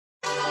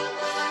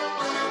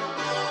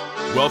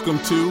Welcome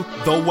to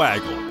The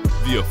Waggle,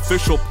 the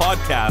official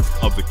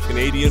podcast of the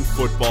Canadian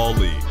Football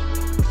League.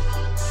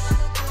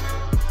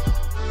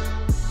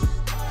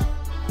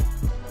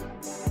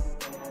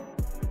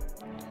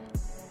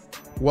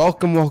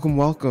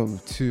 Welcome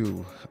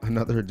to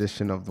another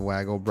edition of The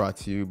Waggle, brought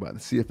to you by the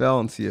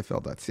CFL and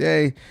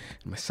CFL.ca, and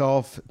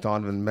myself,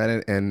 Donovan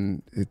Bennett,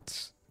 and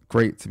it's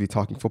great to be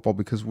talking football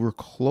because we're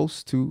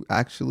close to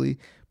actually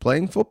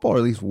playing football, or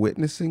at least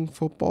witnessing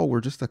football. We're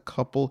just a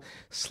couple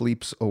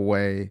sleeps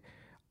away.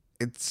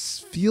 It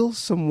feels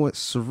somewhat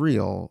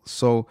surreal,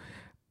 so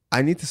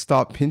I need to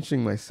stop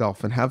pinching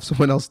myself and have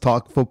someone else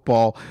talk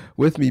football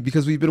with me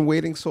because we've been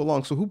waiting so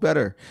long. So who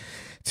better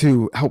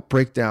to help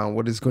break down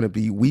what is going to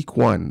be week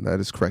one? That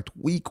is correct,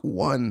 week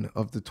one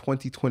of the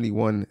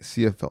 2021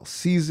 CFL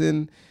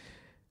season.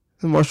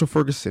 And Marshall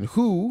Ferguson,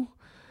 who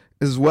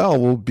as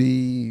well will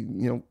be,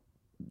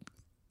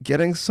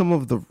 getting some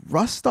of the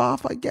rust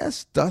off, I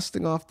guess,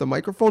 dusting off the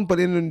microphone, but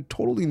in a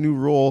totally new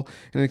role,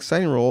 an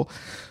exciting role.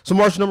 So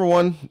Marsh, number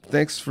one,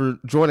 thanks for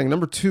joining.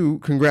 Number two,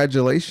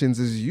 congratulations,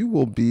 as you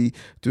will be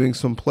doing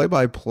some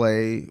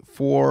play-by-play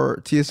for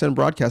TSN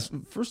broadcast.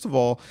 First of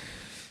all,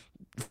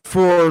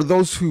 for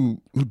those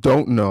who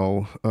don't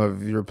know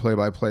of your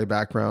play-by-play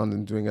background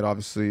and doing it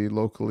obviously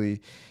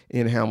locally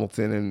in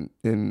Hamilton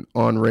and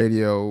on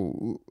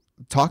radio,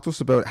 talk to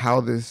us about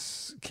how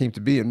this came to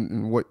be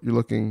and what you're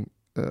looking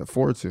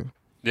forward to.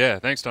 Yeah,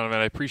 thanks, Donovan.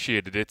 I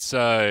appreciate it.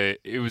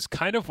 It was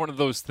kind of one of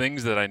those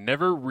things that I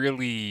never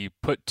really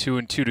put two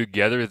and two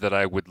together that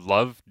I would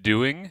love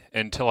doing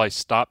until I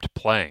stopped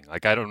playing.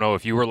 Like, I don't know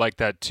if you were like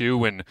that too,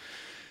 when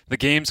the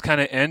games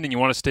kind of end and you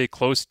want to stay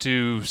close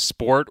to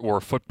sport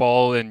or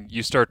football, and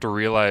you start to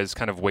realize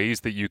kind of ways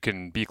that you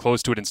can be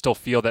close to it and still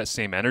feel that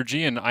same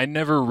energy. And I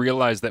never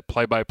realized that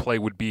play-by-play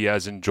would be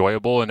as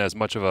enjoyable and as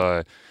much of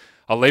a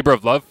labor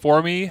of love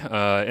for me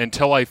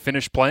until I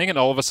finished playing, and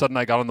all of a sudden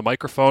I got on the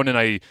microphone and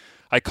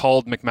I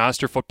called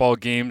McMaster football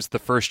games the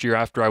first year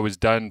after I was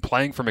done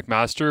playing for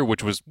McMaster,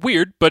 which was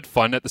weird but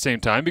fun at the same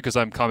time because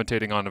I'm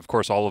commentating on, of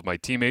course, all of my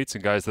teammates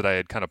and guys that I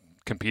had kind of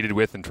competed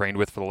with and trained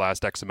with for the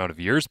last X amount of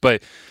years.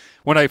 But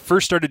when I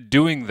first started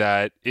doing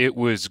that, it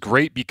was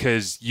great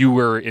because you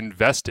were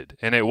invested.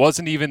 And it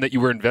wasn't even that you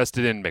were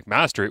invested in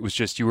McMaster, it was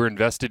just you were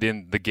invested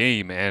in the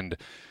game and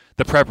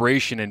the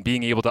preparation and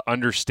being able to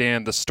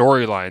understand the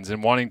storylines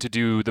and wanting to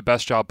do the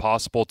best job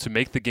possible to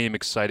make the game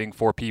exciting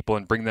for people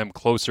and bring them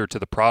closer to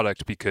the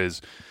product.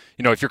 Because,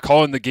 if you're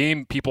calling the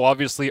game, people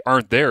obviously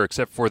aren't there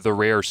except for the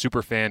rare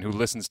super fan who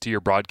listens to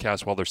your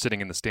broadcast while they're sitting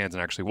in the stands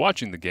and actually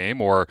watching the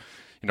game. Or,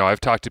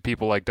 I've talked to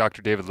people like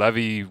Dr. David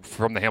Levy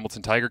from the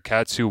Hamilton Tiger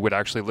Cats who would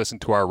actually listen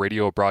to our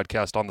radio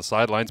broadcast on the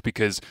sidelines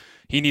because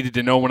he needed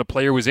to know when a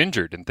player was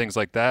injured and things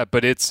like that.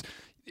 But it's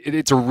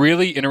a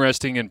really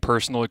interesting and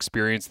personal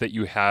experience that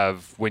you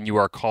have when you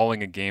are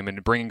calling a game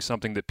and bringing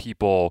something that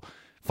people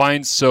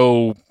find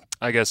so,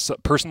 I guess,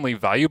 personally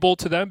valuable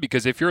to them.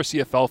 Because if you're a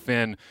CFL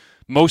fan,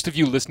 most of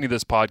you listening to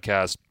this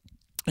podcast,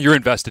 you're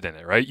invested in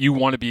it, right? You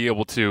want to be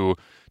able to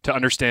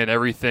understand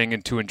everything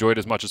and to enjoy it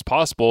as much as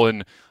possible.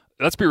 And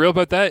let's be real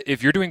about that.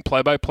 If you're doing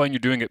play-by-play and you're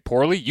doing it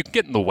poorly, you can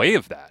get in the way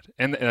of that.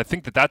 And I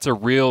think that that's a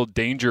real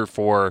danger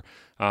for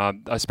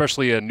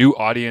especially a new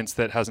audience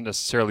that hasn't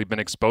necessarily been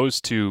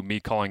exposed to me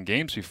calling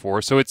games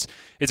before. So it's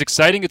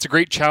exciting. It's a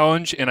great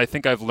challenge, and I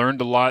think I've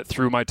learned a lot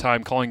through my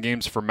time calling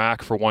games for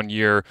Mac for 1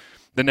 year.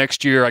 The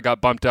next year, I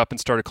got bumped up and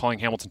started calling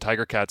Hamilton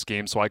Tiger Cats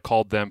games, so I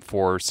called them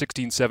for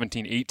 16,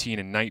 17, 18,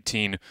 and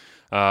 19.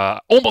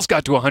 Almost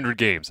got to 100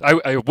 games.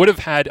 I would have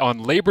had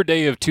on Labor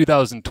Day of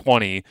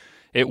 2020,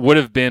 it would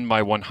have been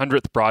my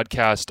 100th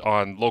broadcast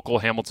on local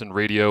Hamilton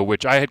radio,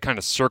 which I had kind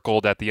of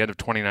circled at the end of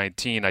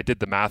 2019. I did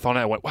the math on it.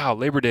 I went, wow,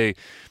 Labor Day,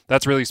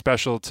 that's really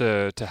special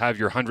to have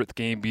your 100th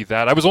game be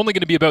that. I was only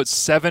going to be about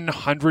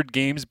 700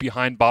 games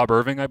behind Bob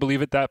Irving, I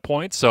believe, at that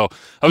point. So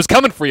I was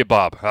coming for you,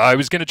 Bob. I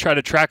was going to try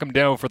to track him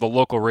down for the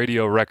local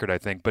radio record, I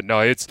think. But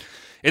no, it's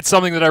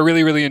something that I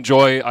really, really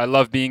enjoy. I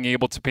love being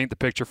able to paint the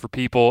picture for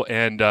people.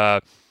 And,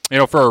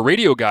 for a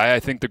radio guy, I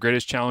think the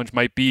greatest challenge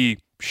might be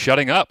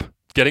shutting up.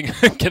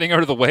 Getting out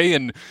of the way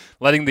and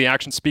letting the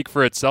action speak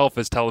for itself,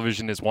 as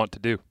television is wont to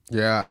do.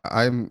 Yeah,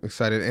 I'm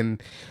excited.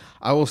 And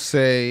I will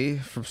say,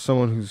 from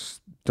someone who's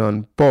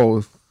done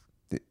both,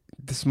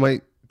 this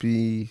might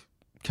be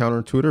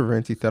counterintuitive or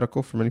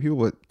antithetical for many people,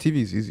 but TV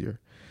is easier.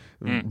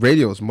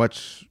 Radio is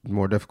much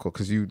more difficult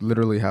because you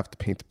literally have to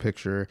paint the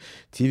picture.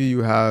 TV,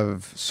 you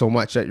have so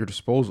much at your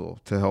disposal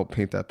to help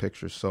paint that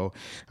picture. So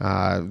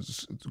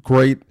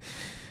great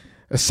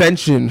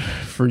ascension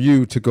for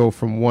you to go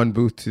from one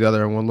booth to the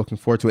other, and we're looking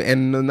forward to it.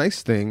 And the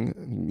nice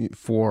thing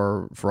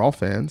for all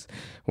fans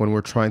when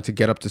we're trying to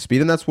get up to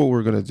speed, and that's what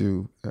we're going to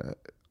do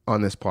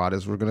on this pod,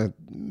 is we're going to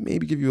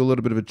maybe give you a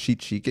little bit of a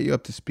cheat sheet, get you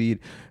up to speed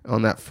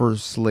on that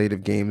first slate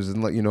of games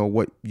and let you know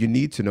what you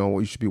need to know, what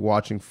you should be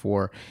watching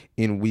for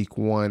in week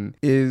one.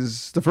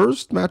 Is the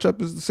first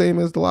matchup is the same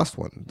as the last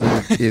one.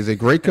 It is a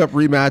Grey Cup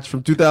rematch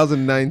from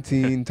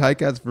 2019,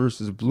 Ticats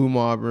versus Blue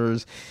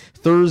Mobbers,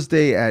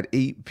 Thursday at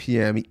 8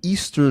 p.m.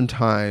 Eastern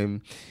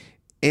time.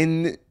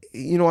 And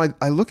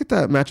I look at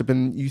that matchup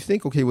and you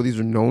think, okay, well, these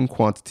are known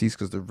quantities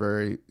because they're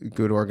very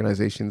good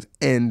organizations,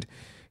 and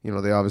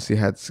they obviously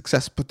had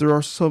success, but there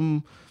are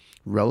some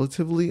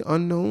relatively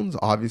unknowns.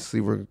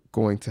 Obviously, we're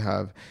going to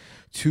have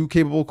two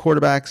capable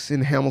quarterbacks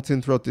in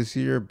Hamilton throughout this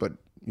year, but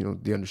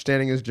the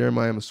understanding is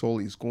Jeremiah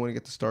Masoli is going to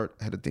get the start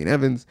ahead of Dane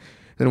Evans.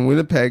 Then in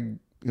Winnipeg,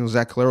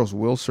 Zach Collaros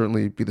will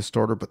certainly be the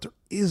starter, but there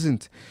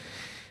isn't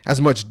as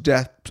much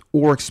depth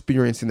or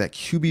experience in that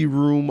QB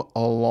room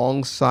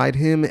alongside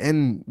him.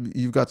 And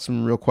you've got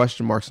some real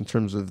question marks in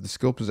terms of the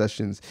skill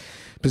positions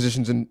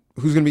and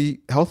who's going to be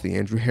healthy.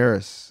 Andrew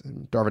Harris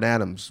and Darvin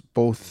Adams,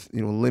 both,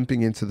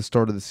 limping into the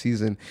start of the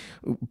season.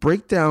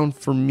 Break down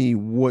for me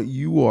what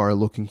you are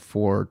looking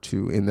forward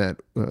to in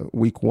that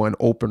week 1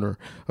 opener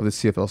of the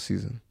CFL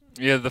season.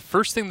 Yeah, the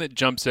first thing that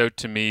jumps out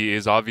to me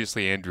is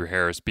obviously Andrew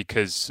Harris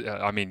because,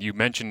 you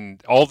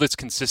mentioned all this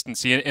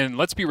consistency. And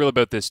let's be real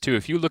about this, too.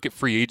 If you look at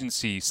free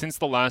agency, since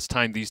the last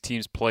time these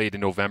teams played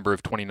in November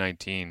of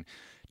 2019,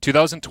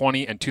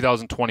 2020 and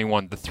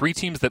 2021, the three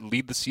teams that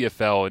lead the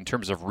CFL in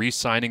terms of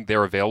re-signing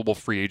their available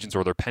free agents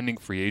or their pending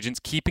free agents,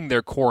 keeping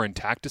their core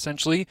intact,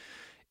 essentially,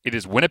 it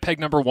is Winnipeg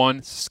number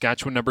 1,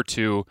 Saskatchewan number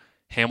 2,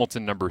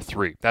 Hamilton number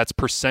 3. That's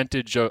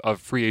percentage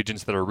of free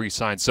agents that are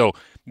re-signed. So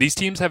these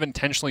teams have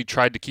intentionally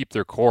tried to keep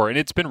their core, and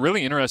it's been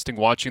really interesting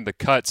watching the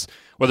cuts,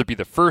 whether it be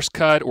the first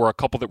cut or a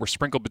couple that were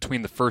sprinkled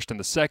between the first and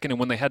the second, and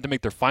when they had to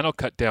make their final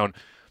cut down,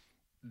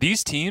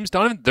 these teams,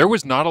 Donovan, there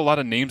was not a lot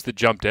of names that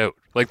jumped out.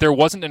 Like, there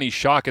wasn't any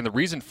shock, and the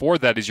reason for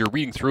that is you're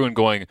reading through and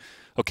going,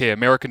 okay,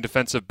 American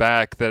defensive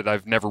back that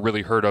I've never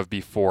really heard of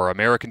before,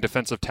 American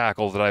defensive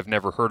tackle that I've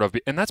never heard of,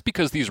 and that's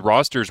because these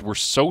rosters were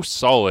so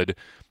solid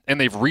and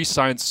they've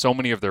re-signed so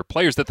many of their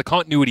players that the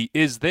continuity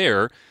is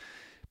there.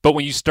 But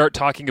when you start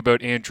talking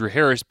about Andrew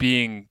Harris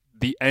being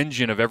the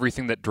engine of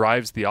everything that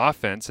drives the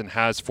offense and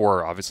has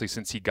for, obviously,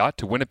 since he got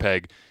to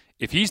Winnipeg,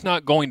 if he's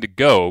not going to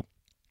go,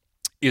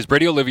 is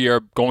Brady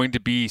Olivier going to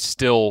be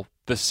still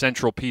the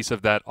central piece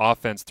of that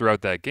offense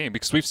throughout that game?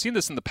 Because we've seen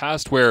this in the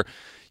past where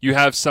you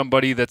have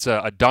somebody that's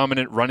a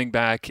dominant running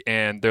back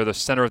and they're the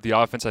center of the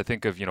offense. I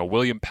think of,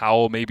 William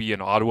Powell maybe in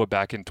Ottawa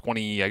back in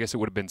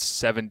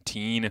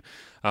 2017 in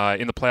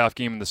the playoff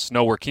game in the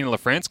snow where Keenan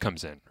LaFrance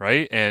comes in,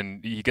 right?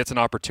 And he gets an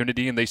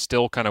opportunity and they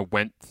still kind of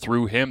went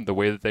through him the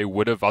way that they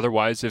would have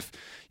otherwise if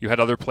you had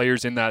other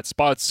players in that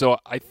spot. So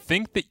I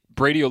think that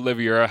Brady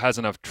Olivier has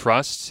enough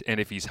trust, and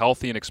if he's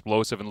healthy and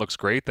explosive and looks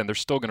great, then they're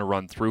still going to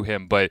run through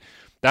him. But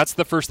that's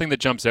the first thing that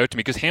jumps out to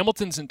me because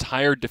Hamilton's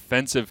entire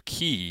defensive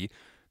key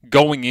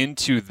going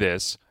into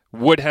this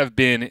would have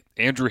been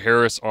Andrew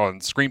Harris on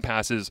screen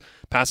passes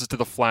to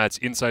the flats,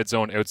 inside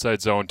zone,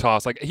 outside zone,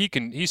 toss. Like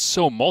he's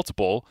so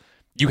multiple.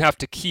 You have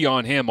to key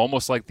on him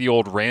almost like the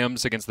old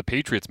Rams against the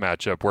Patriots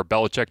matchup where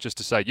Belichick just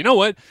decided, you know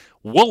what,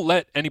 we'll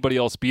let anybody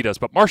else beat us,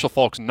 but Marshall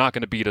Faulk's not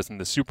going to beat us in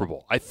the Super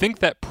Bowl. I think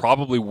that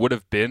probably would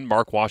have been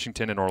Mark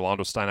Washington and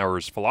Orlando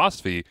Steinauer's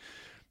philosophy.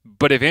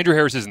 But if Andrew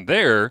Harris isn't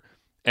there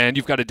and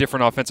you've got a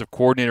different offensive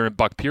coordinator in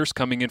Buck Pierce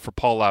coming in for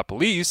Paul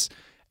LaPolice,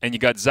 and you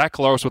got Zach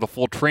Collaros with a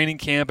full training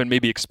camp and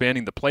maybe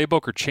expanding the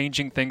playbook or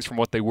changing things from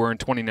what they were in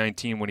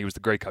 2019 when he was the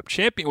Grey Cup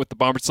champion with the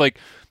Bombers. It's like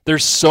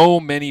there's so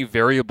many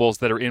variables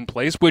that are in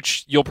place,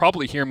 which you'll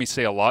probably hear me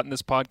say a lot in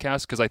this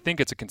podcast because I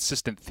think it's a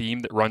consistent theme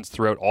that runs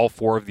throughout all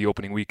 4 of the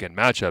opening weekend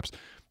matchups.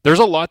 There's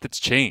a lot that's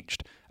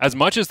changed. As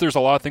much as there's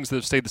a lot of things that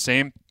have stayed the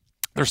same,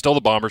 they're still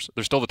the Bombers.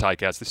 They're still the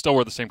Ticats. They still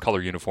wear the same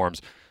color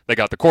uniforms. They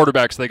got the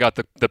quarterbacks. They got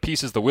the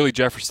pieces, the Willie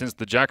Jeffersons,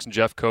 the Jackson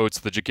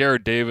Jeffcoats, the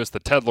Jagarrett Davis, the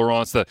Ted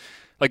Laurents.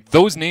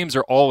 Those names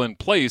are all in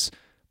place,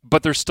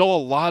 but there's still a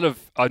lot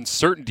of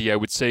uncertainty, I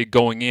would say,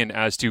 going in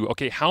as to,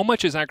 okay, how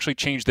much has actually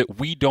changed that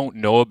we don't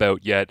know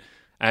about yet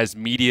as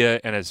media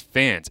and as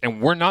fans?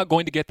 And we're not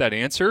going to get that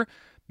answer.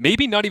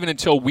 Maybe not even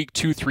until week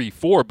 2, 3,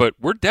 4, but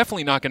we're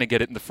definitely not going to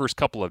get it in the first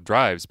couple of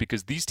drives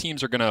because these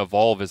teams are going to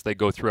evolve as they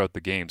go throughout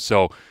the game.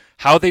 So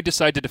how they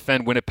decide to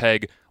defend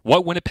Winnipeg,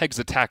 what Winnipeg's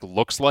attack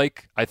looks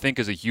like, I think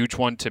is a huge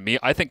one to me.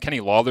 I think Kenny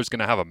Lawler's going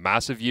to have a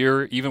massive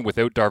year, even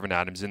without Darvin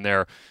Adams in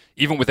there,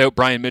 even without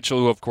Brian Mitchell,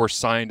 who of course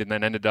signed and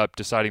then ended up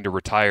deciding to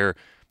retire.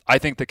 I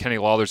think that Kenny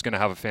Lawler's going to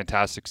have a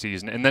fantastic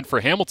season. And then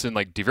for Hamilton,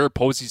 like DeVere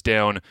Posey's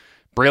down.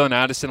 Braylon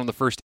Addison on the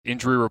first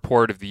injury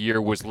report of the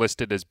year was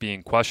listed as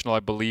being questionable,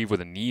 I believe,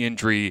 with a knee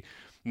injury.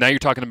 Now you're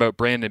talking about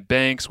Brandon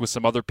Banks with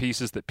some other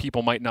pieces that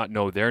people might not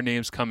know their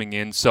names coming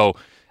in. So,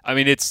 I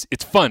mean, it's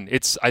fun.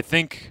 I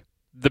think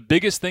the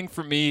biggest thing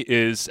for me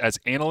is as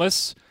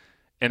analysts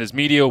and as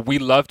media, we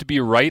love to be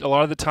right a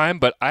lot of the time,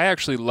 but I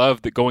actually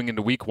love that going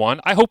into week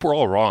 1, I hope we're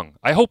all wrong.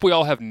 I hope we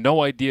all have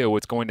no idea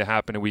what's going to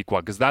happen in week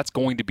 1 because that's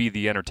going to be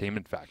the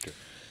entertainment factor.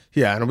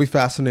 Yeah, and it'll be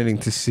fascinating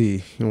to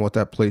see what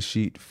that play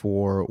sheet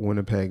for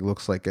Winnipeg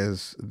looks like,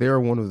 as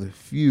they're one of the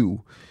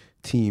few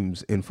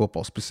teams in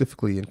football,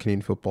 specifically in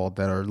Canadian football,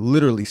 that are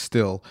literally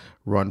still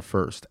run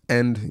first.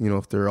 And,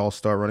 if their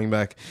all-star running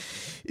back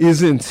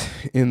isn't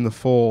in the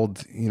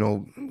fold,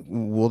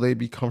 will they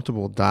be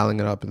comfortable dialing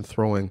it up and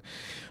throwing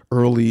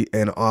early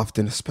and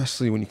often,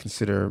 especially when you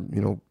consider,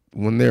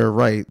 when they're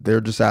right,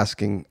 they're just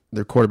asking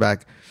their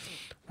quarterback,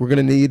 we're going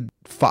to need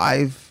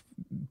 5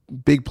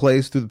 big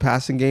plays through the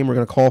passing game. We're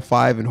going to call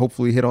 5 and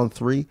hopefully hit on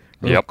 3.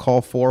 We're going to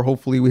call 4.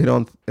 Hopefully we hit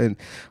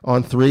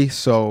on 3.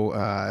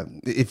 So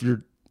if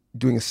you're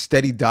doing a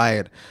steady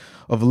diet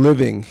of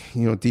living,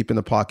 deep in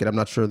the pocket, I'm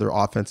not sure their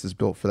offense is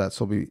built for that.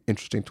 So it'll be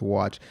interesting to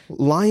watch.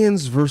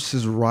 Lions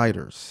versus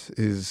Riders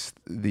is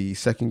the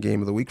second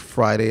game of the week,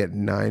 Friday at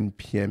 9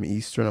 p.m.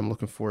 Eastern. I'm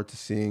looking forward to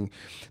seeing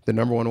the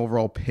number 1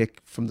 overall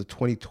pick from the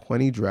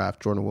 2020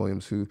 draft, Jordan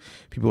Williams, who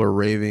people are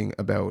raving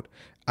about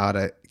out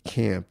at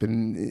camp.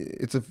 And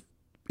it's a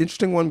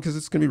interesting one because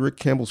it's going to be Rick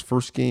Campbell's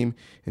first game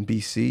in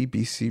BC.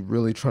 BC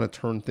really trying to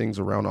turn things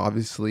around.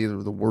 Obviously,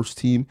 they're the worst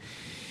team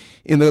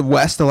in the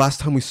West the last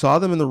time we saw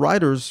them, and the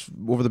Riders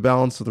over the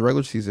balance of the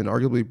regular season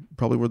arguably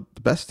probably were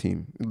the best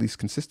team, at least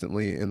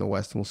consistently, in the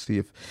West. And we'll see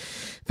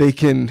if they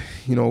can,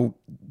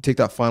 take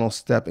that final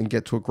step and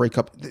get to a Grey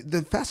Cup.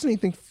 The fascinating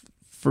thing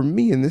for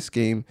me in this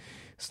game,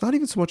 it's not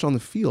even so much on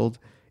the field,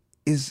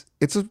 is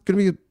it's going to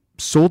be a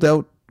sold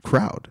out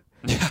crowd.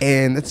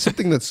 And it's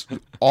something that's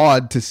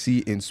odd to see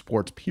in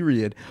sports,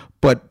 period.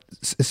 But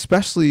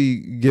especially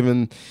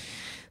given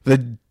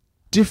the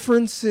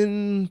difference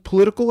in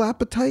political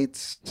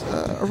appetites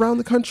around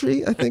the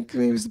country, I think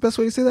maybe is the best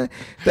way to say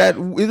that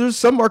there's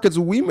some markets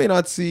we may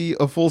not see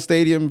a full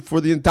stadium for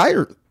the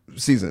entire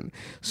season.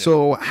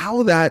 So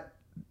how that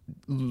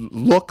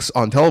looks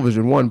on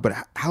television, one, but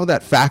how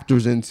that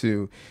factors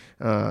into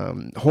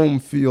home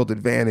field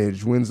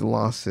advantage, wins and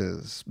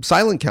losses,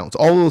 silent counts,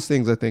 all those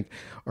things I think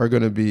are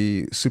going to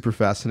be super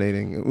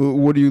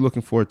fascinating. What are you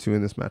looking forward to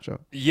in this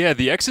matchup? Yeah,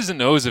 the X's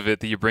and O's of it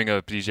that you bring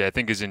up, DJ, I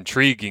think is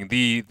intriguing.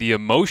 The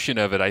emotion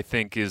of it, I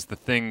think, is the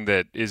thing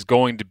that is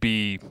going to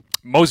be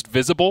most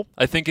visible.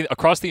 I think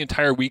across the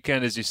entire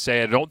weekend, as you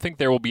say, I don't think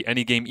there will be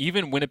any game,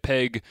 even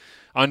Winnipeg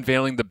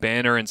unveiling the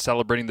banner and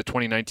celebrating the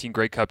 2019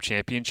 Grey Cup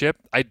championship.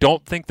 I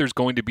don't think there's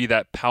going to be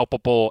that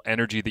palpable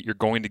energy that you're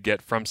going to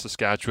get from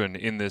Saskatchewan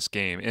in this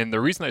game. And the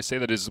reason I say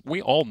that is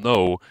we all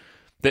know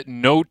that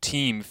no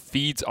team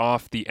feeds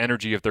off the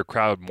energy of their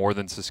crowd more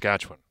than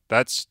Saskatchewan.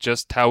 That's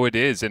just how it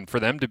is. And for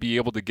them to be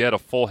able to get a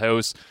full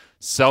house,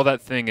 sell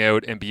that thing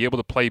out, and be able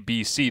to play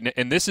BC.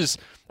 And this is,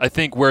 I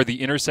think, where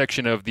the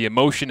intersection of the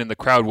emotion and the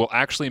crowd will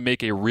actually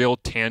make a real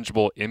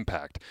tangible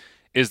impact,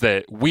 is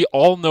that we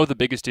all know the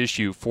biggest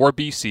issue for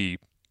BC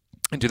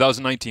in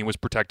 2019 was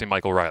protecting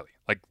Michael Riley.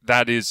 Like,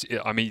 that is,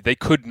 I mean, they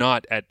could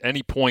not at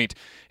any point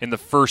in the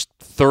first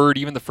third,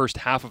 even the first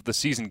half of the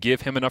season,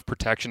 give him enough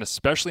protection,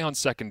 especially on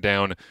second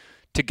down,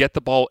 to get the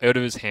ball out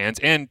of his hands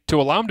and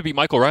to allow him to be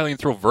Michael Riley and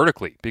throw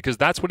vertically, because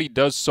that's what he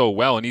does so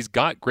well, and he's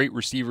got great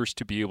receivers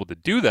to be able to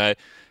do that,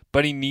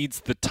 but he needs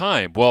the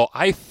time. Well,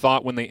 I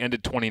thought when they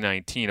ended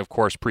 2019, of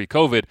course,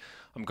 pre-COVID,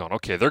 I'm going,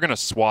 okay, they're going to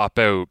swap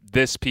out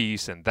this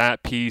piece and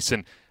that piece,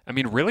 and I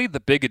mean, really,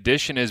 the big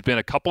addition has been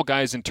a couple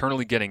guys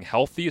internally getting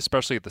healthy,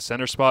 especially at the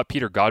center spot.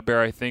 Peter Godber,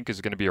 I think, is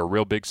going to be a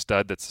real big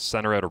stud. That's the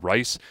center out of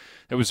Rice.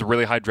 It was a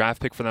really high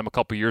draft pick for them a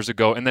couple years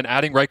ago. And then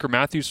adding Riker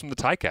Matthews from the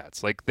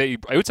Ticats. Like,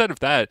 outside of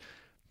that,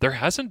 there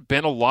hasn't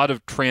been a lot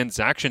of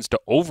transactions to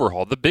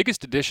overhaul. The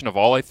biggest addition of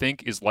all, I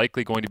think, is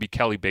likely going to be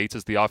Kelly Bates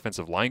as the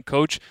offensive line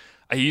coach.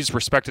 He's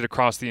respected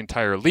across the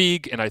entire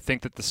league, and I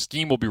think that the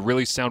scheme will be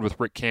really sound with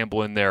Rick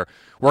Campbell in there,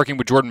 working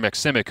with Jordan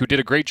Maksimic, who did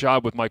a great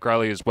job with Mike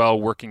Riley as well,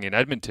 working in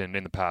Edmonton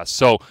in the past.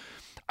 So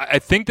I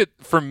think that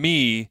for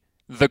me,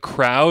 the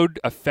crowd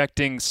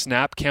affecting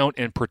snap count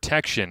and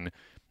protection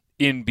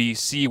in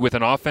BC with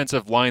an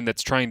offensive line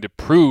that's trying to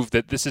prove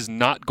that this is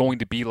not going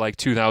to be like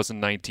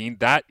 2019,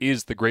 that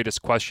is the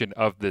greatest question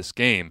of this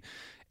game.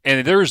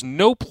 And there is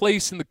no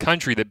place in the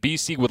country that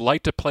BC would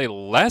like to play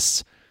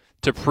less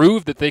to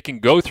prove that they can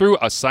go through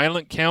a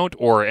silent count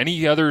or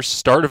any other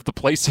start of the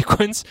play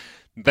sequence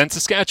than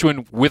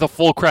Saskatchewan with a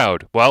full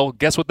crowd. Well,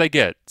 guess what they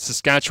get?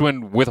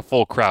 Saskatchewan with a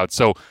full crowd.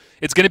 So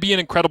it's going to be an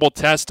incredible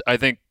test. I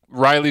think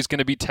Riley's going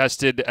to be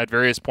tested at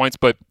various points,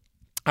 but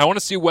I want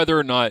to see whether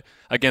or not,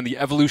 again, the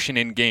evolution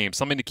in game,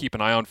 something to keep an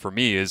eye on for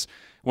me is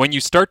when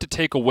you start to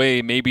take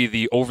away maybe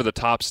the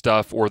over-the-top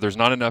stuff or there's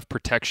not enough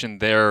protection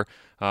there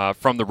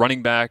from the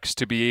running backs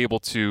to be able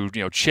to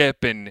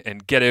chip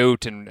and get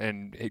out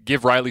and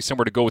give Riley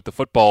somewhere to go with the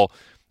football,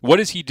 what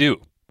does he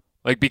do?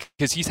 Like,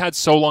 because he's had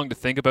so long to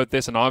think about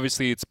this, and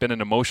obviously it's been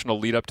an emotional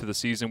lead up to the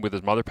season with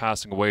his mother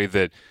passing away,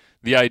 that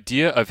the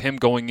idea of him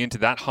going into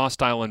that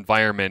hostile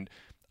environment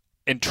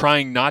and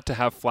trying not to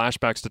have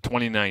flashbacks to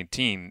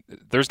 2019,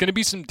 there's going to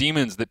be some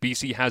demons that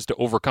BC has to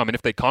overcome. And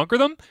if they conquer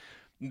them,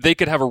 they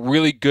could have a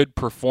really good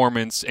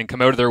performance and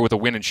come out of there with a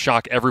win and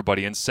shock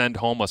everybody and send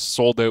home a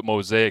sold-out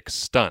Mosaic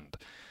stunned.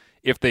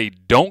 If they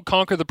don't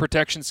conquer the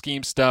protection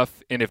scheme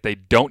stuff, and if they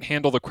don't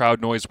handle the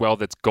crowd noise well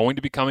that's going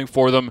to be coming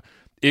for them,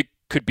 it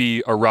could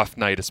be a rough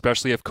night,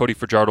 especially if Cody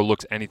Fajardo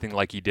looks anything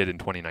like he did in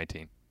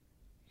 2019.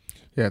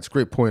 Yeah, it's a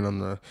great point on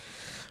the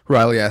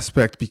Riley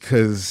aspect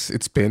because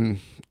it's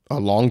been a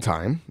long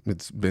time.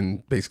 It's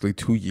been basically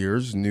 2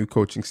 years, new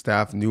coaching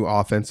staff, new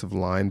offensive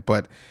line,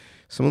 but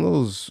some of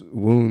those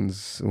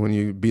wounds when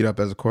you beat up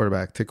as a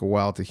quarterback take a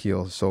while to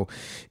heal. So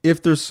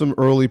if there's some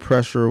early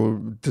pressure,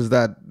 does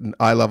that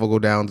eye level go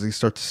down? Does he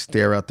start to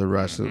stare at the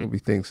rush? It'll be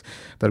things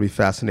that'll be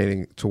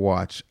fascinating to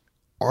watch.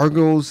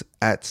 Argos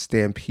at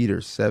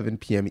Stampeders, 7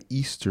 p.m.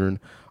 Eastern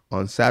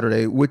on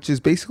Saturday, which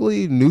is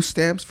basically new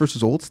stamps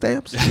versus old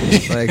stamps.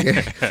 Like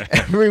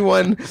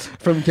everyone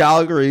from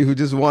Calgary who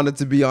just wanted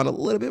to be on a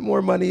little bit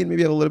more money and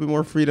maybe had a little bit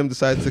more freedom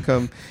decided to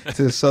come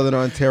to Southern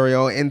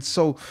Ontario. And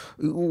so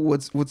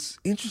what's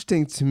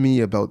interesting to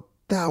me about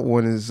that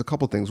one is a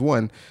couple things.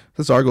 One,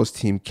 this Argos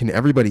team, can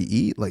everybody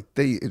eat? Like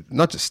they,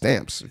 not just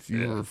stamps. If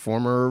you were a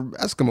former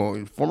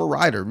Eskimo, former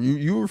rider,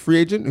 you were a free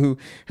agent who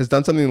has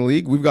done something in the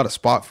league, we've got a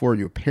spot for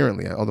you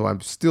apparently, although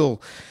I'm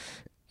still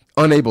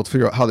unable to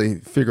figure out how they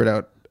figured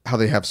out how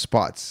they have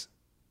spots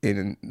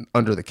in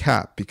under the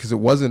cap, because it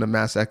wasn't a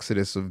mass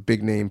exodus of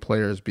big name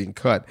players being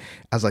cut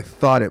as I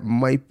thought it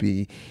might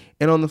be.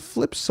 And on the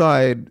flip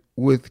side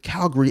with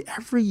Calgary,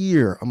 every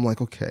year I'm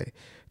like, okay,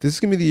 this is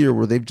going to be the year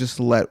where they've just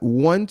let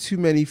one too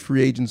many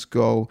free agents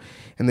go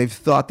and they've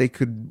thought they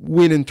could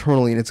win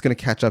internally and it's going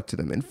to catch up to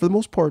them. And for the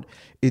most part,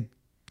 it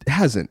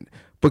hasn't.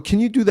 But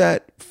can you do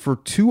that for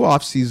 2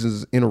 off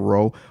seasons in a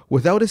row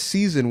without a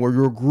season where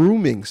you're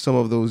grooming some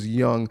of those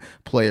young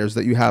players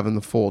that you have in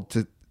the fold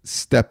to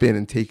step in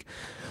and take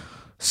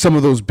some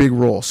of those big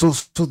roles? So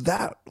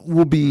that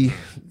will be,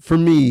 for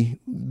me,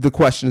 the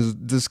question is,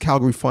 does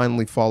Calgary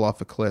finally fall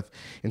off a cliff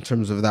in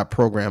terms of that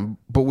program?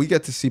 But we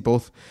get to see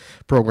both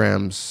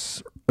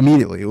programs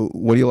immediately.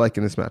 What do you like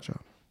in this matchup?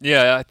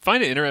 Yeah, I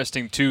find it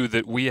interesting, too,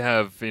 that we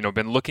have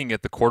been looking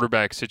at the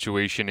quarterback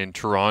situation in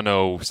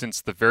Toronto since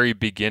the very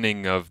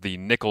beginning of the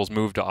Nichols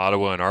move to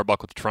Ottawa and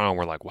Arbuckle to Toronto.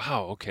 We're like,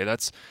 wow, okay,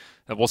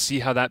 we'll see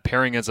how that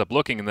pairing ends up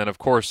looking. And then, of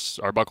course,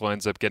 Arbuckle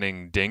ends up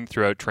getting dinged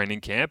throughout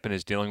training camp and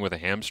is dealing with a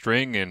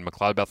hamstring, and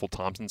McLeod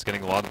Bethel-Thompson's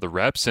getting a lot of the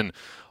reps. And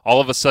all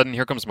of a sudden,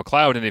 here comes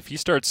McLeod, and if he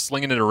starts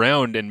slinging it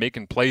around and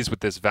making plays with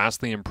this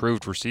vastly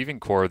improved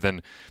receiving core,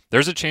 then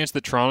there's a chance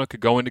that Toronto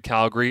could go into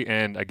Calgary.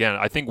 And again,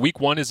 I think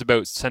week 1 is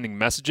about sending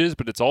messages,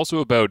 but it's also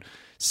about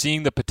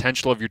seeing the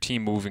potential of your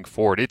team moving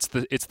forward. It's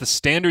the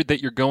standard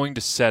that you're going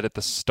to set at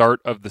the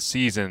start of the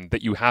season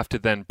that you have to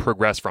then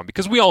progress from,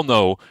 because we all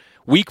know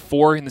Week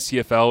 4 in the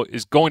CFL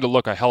is going to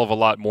look a hell of a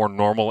lot more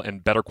normal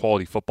and better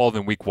quality football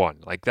than Week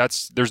 1. Like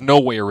there's no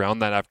way around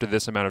that after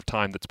this amount of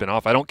time that's been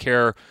off. I don't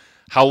care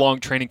how long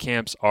training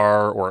camps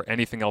are or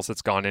anything else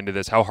that's gone into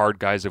this, how hard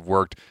guys have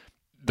worked.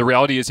 The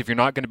reality is, if you're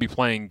not going to be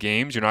playing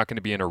games, you're not going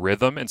to be in a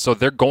rhythm, and so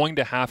they're going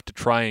to have to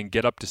try and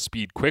get up to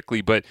speed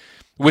quickly. But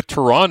with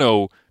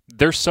Toronto,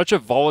 they're such a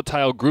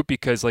volatile group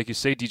because, like you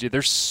say, DJ,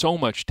 there's so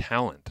much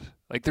talent.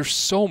 Like there's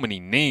so many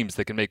names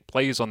that can make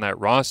plays on that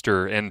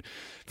roster. And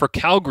for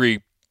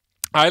Calgary,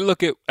 I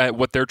look at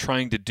what they're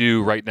trying to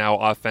do right now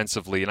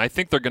offensively, and I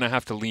think they're going to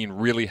have to lean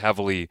really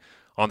heavily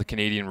on the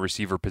Canadian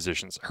receiver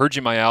positions.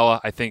 Herji Mayala,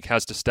 I think,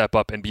 has to step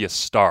up and be a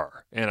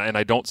star. And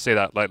I don't say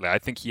that lightly. I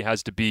think he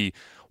has to be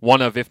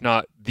one of, if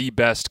not the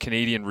best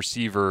Canadian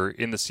receiver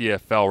in the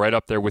CFL, right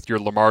up there with your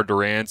Lamar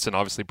Durants, and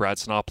obviously Brad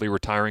Sinopoli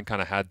retiring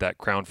kind of had that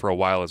crown for a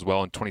while as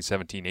well in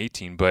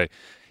 2017-18. But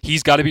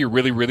he's got to be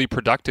really, really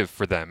productive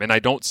for them. And I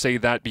don't say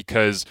that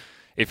because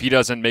if he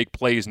doesn't make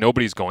plays,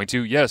 nobody's going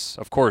to. Yes,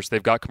 of course,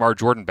 they've got Kamar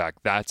Jordan back.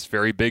 That's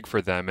very big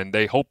for them. And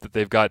they hope that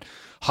they've got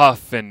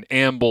Huff and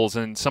Ambles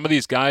and some of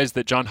these guys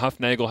that John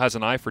Huffnagel has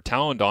an eye for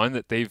talent on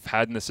that they've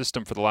had in the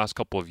system for the last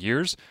couple of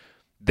years.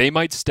 They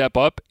might step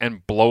up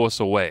and blow us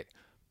away.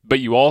 But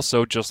you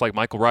also, just like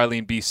Michael Riley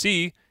in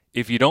BC,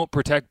 if you don't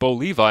protect Bo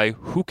Levi,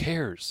 who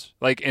cares?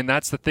 And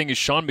that's the thing is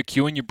Sean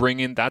McEwen you bring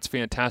in, that's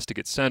fantastic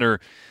at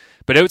center.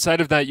 But outside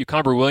of that,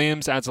 Eucomber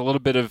Williams adds a little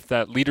bit of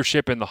that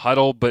leadership in the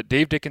huddle. But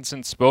Dave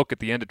Dickinson spoke at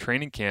the end of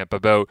training camp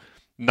about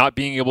not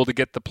being able to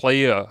get the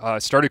play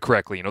started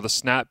correctly. The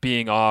snap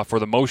being off or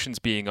the motions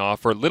being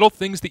off or little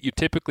things that you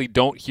typically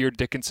don't hear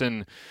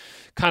Dickinson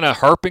kind of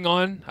harping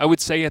on, I would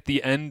say, at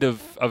the end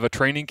of a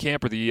training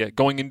camp or the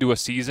going into a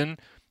season.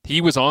 He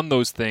was on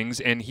those things,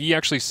 and he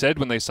actually said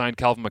when they signed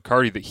Calvin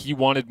McCarty that he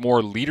wanted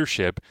more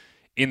leadership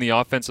in the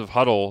offensive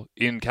huddle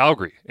in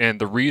Calgary. And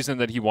the reason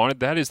that he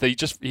wanted that is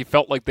that he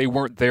felt like they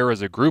weren't there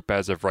as a group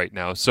as of right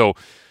now. So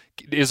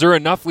is there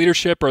enough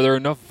leadership? Are there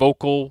enough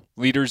vocal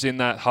leaders in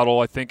that huddle,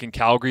 I think, in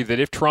Calgary, that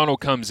if Toronto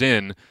comes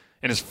in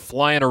and is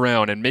flying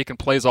around and making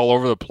plays all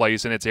over the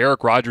place, and it's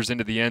Eric Rogers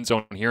into the end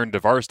zone here and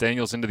DeVaris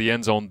Daniels into the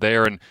end zone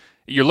there, and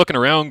you're looking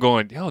around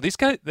going, these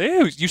guys, they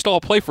used to all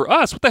play for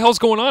us. What the hell's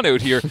going on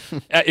out here?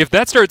 If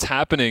that starts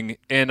happening,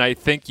 and I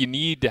think you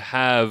need to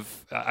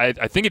have,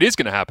 I think it is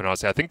going to happen,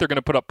 honestly. I think they're going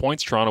to put up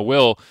points, Toronto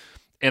will,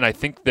 and I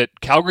think that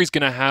Calgary's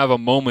going to have a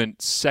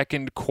moment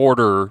second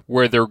quarter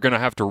where they're going to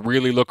have to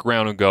really look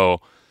around and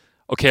go,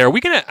 okay, are we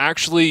going to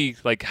actually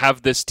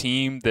have this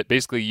team that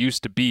basically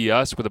used to be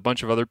us with a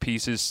bunch of other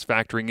pieces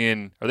factoring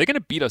in? Are they going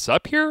to beat us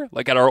up here,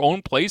 at our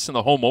own place in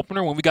the home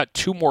opener when we got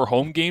 2 more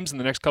home games in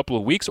the next couple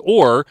of weeks?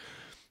 Or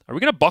are we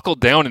going to buckle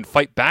down and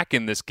fight back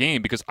in this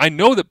game? Because I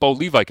know that Bo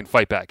Levi can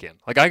fight back in.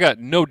 I got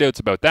no doubts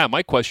about that.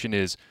 My question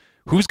is,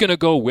 who's going to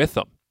go with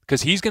them?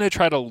 Because he's going to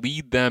try to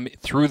lead them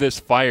through this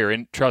fire.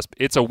 And trust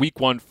me, it's a week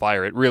 1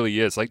 fire. It really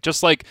is.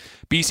 Just like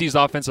BC's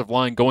offensive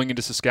line going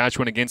into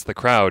Saskatchewan against the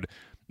crowd,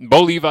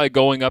 Bo Levi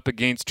going up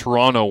against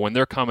Toronto when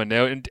they're coming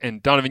out,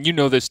 and Donovan, you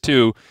know this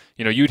too.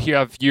 You'd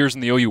have years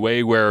in the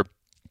OUA where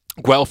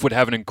Guelph would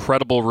have an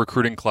incredible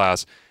recruiting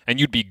class, and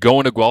you'd be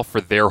going to Guelph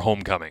for their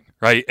homecoming,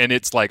 right? And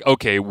it's like,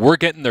 okay, we're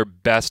getting their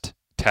best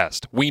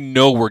test. We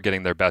know we're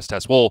getting their best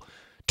test. Well,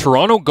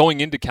 Toronto going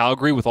into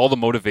Calgary with all the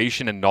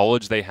motivation and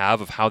knowledge they have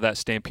of how that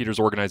Stampeders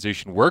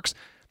organization works,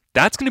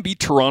 that's going to be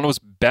Toronto's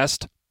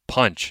best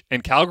punch.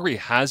 And Calgary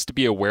has to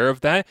be aware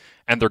of that,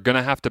 and they're going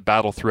to have to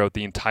battle throughout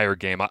the entire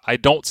game. I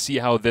don't see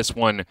how this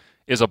one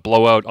is a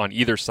blowout on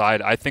either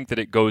side. I think that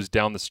it goes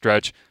down the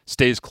stretch,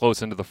 stays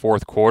close into the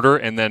fourth quarter,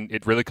 and then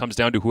it really comes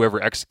down to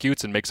whoever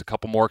executes and makes a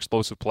couple more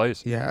explosive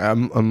plays. Yeah,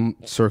 I'm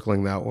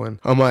circling that one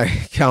on my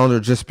calendar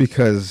just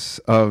because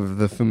of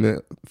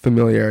the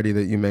familiarity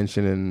that you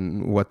mentioned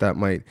and what that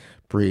might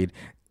breed.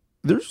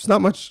 There's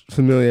not much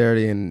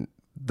familiarity in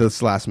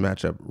this last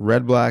matchup.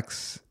 Red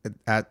Blacks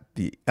at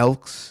the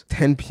Elks,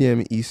 10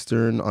 p.m.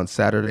 Eastern on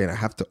Saturday, and I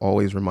have to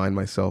always remind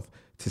myself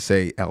to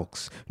say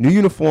Elks. New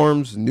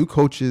uniforms, new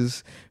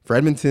coaches for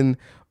Edmonton,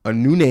 a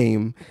new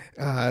name.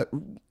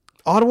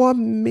 Ottawa,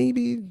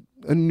 maybe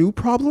a new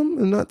problem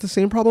and not the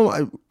same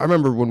problem. I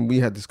remember when we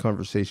had this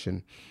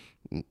conversation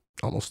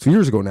almost 2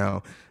 years ago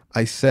now,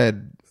 I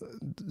said,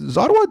 is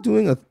Ottawa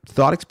doing a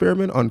thought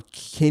experiment on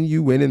can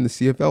you win in the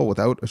CFL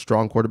without a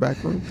strong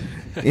quarterback room?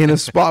 In a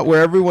spot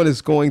where everyone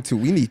is going to,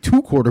 we need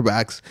two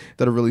quarterbacks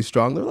that are really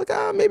strong. They're like,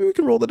 maybe we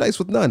can roll the dice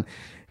with none.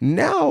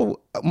 Now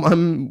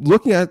I'm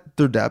looking at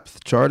their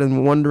depth chart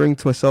and wondering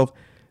to myself,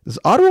 is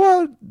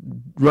Ottawa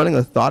running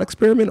a thought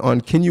experiment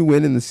on can you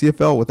win in the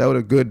CFL without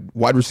a good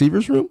wide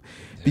receivers room?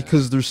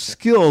 Because their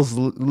skills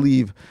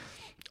leave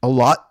a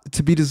lot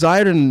to be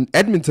desired. And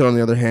Edmonton, on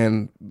the other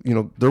hand,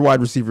 their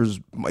wide receivers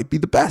might be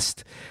the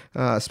best,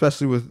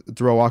 especially with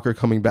Darrell Walker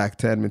coming back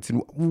to Edmonton.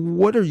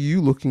 What are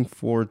you looking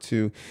forward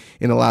to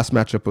in the last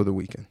matchup of the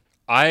weekend?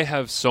 I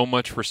have so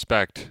much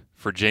respect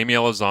for Jamie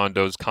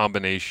Elizondo's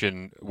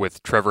combination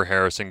with Trevor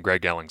Harris and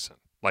Greg Ellingson.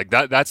 Like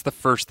that's the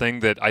first thing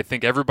that I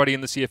think everybody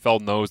in the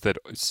CFL knows, that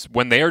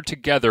when they were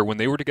together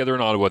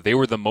in Ottawa, they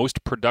were the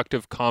most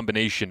productive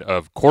combination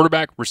of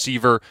quarterback,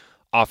 receiver,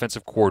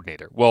 offensive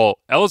coordinator. Well,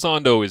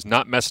 Elizondo is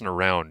not messing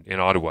around in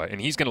Ottawa,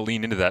 and he's going to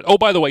lean into that. Oh,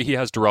 by the way, he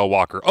has Darrell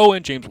Walker. Oh,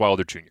 and James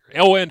Wilder Jr.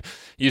 Oh, and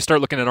you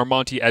start looking at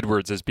Armonte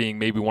Edwards as being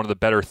maybe one of the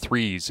better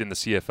threes in the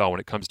CFL when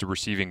it comes to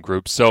receiving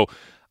groups. So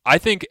I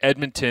think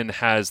Edmonton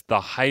has the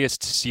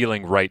highest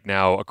ceiling right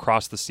now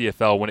across the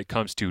CFL when it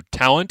comes to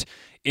talent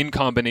in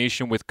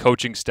combination with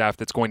coaching staff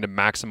that's going to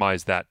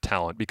maximize that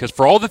talent. Because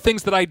for all the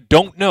things that I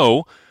don't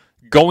know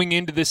going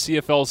into this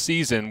CFL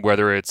season,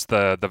 whether it's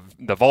the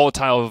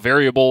volatile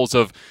variables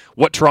of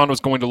what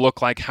Toronto's going to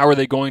look like, how are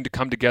they going to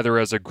come together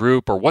as a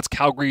group, or what's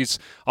Calgary's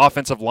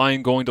offensive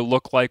line going to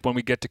look like when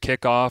we get to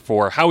kickoff,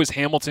 or how is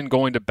Hamilton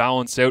going to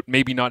balance out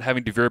maybe not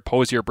having DeVere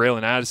Posey or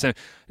Braylon Addison,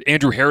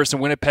 Andrew Harris in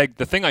Winnipeg.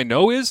 The thing I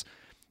know is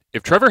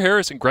if Trevor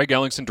Harris and Greg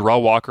Ellingson,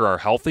 Darrell Walker are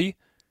healthy,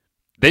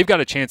 they've got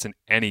a chance in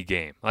any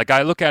game. Like,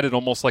 I look at it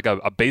almost like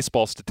a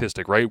baseball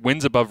statistic, right?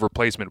 Wins above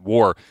replacement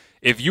WAR.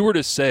 If you were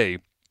to say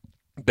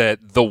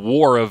that the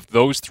WAR of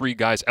those three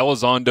guys,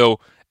 Elizondo,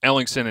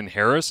 Ellingson, and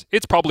Harris,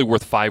 it's probably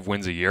worth 5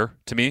 wins a year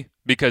to me,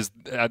 because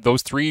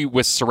those three,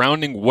 with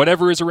surrounding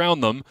whatever is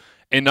around them,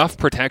 enough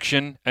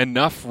protection,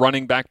 enough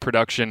running back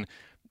production,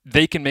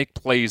 they can make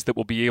plays that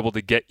will be able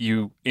to get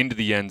you into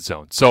the end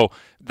zone. So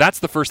that's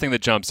the first thing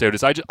that jumps out.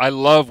 Is I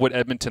love what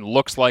Edmonton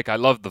looks like. I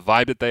love the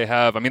vibe that they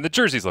have. I mean, the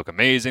jerseys look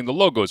amazing. The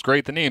logo is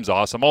great. The name's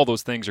awesome. All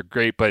those things are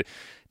great. But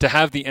to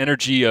have the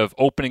energy of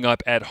opening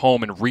up at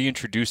home and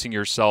reintroducing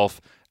yourself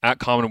at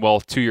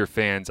Commonwealth to your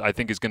fans, I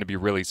think is going to be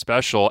really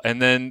special.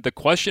 And then the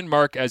question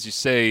mark, as you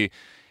say,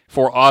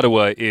 for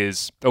Ottawa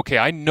is, okay,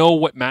 I know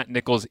what Matt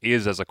Nichols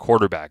is as a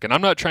quarterback, and I'm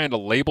not trying to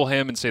label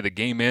him and say the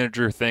game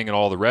manager thing and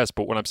all the rest,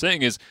 but what I'm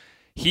saying is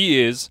he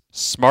is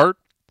smart,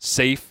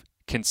 safe,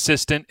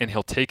 consistent, and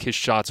he'll take his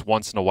shots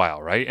once in a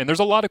while, right? And there's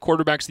a lot of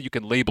quarterbacks that you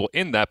can label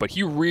in that, but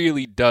he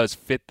really does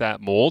fit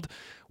that mold.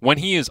 When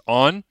he is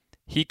on,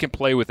 he can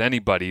play with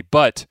anybody,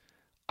 but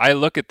I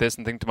look at this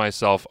and think to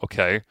myself,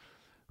 okay,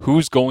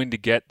 who's going to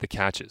get the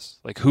catches?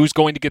 Like, who's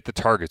going to get the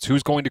targets?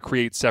 Who's going to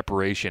create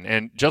separation?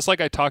 And just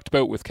like I talked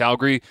about with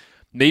Calgary,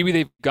 maybe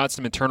they've got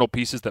some internal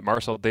pieces that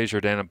Marcel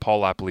Desjardins and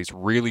Paul LaPolice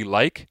really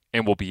like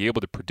and will be able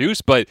to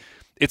produce, but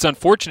it's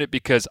unfortunate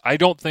because I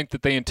don't think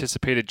that they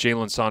anticipated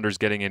Jalen Saunders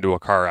getting into a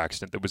car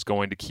accident that was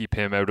going to keep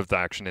him out of the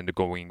action into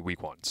going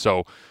week 1.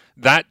 So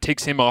that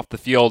takes him off the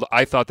field.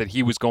 I thought that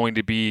he was going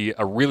to be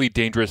a really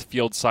dangerous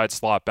field side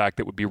slot back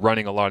that would be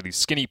running a lot of these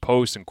skinny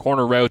posts and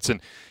corner routes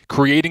and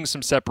creating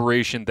some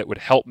separation that would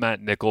help Matt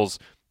Nichols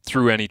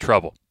through any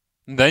trouble.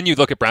 And then you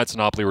look at Brad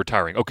Sinopoli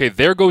retiring. Okay,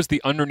 there goes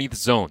the underneath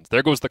zones.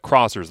 There goes the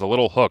crossers, the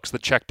little hooks, the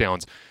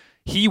checkdowns.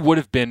 He would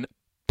have been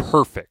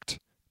perfect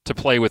to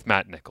play with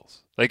Matt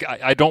Nichols. Like,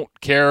 I don't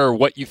care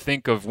what you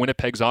think of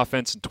Winnipeg's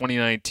offense in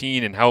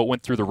 2019 and how it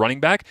went through the running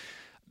back.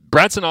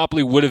 Brad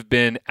Sinopoli would have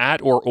been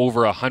at or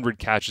over 100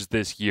 catches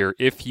this year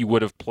if he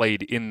would have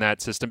played in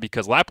that system,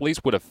 because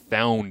LaPolice would have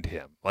found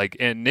him.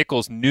 And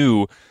Nichols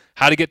knew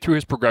how to get through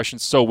his progression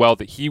so well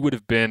that he would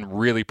have been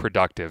really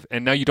productive.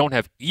 And now you don't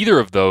have either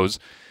of those.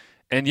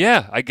 And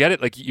yeah, I get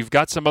it. Like, you've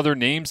got some other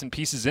names and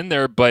pieces in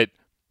there, but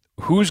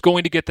who's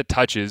going to get the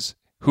touches?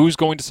 Who's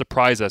going to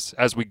surprise us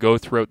as we go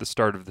throughout the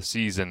start of the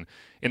season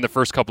in the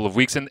first couple of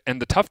weeks? And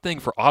the tough thing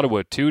for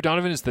Ottawa, too,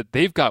 Donovan, is that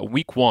they've got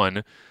week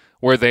 1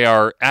 where they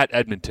are at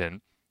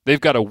Edmonton.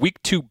 They've got a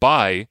week 2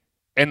 bye,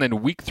 and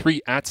then week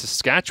 3 at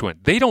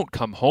Saskatchewan. They don't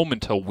come home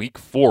until week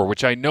 4,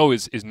 which I know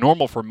is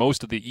normal for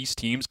most of the East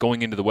teams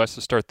going into the West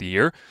to start the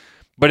year.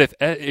 But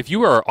if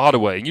you are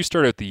Ottawa and you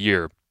start out the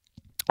year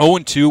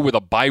 0-2 with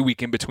a bye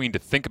week in between to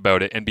think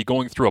about it and be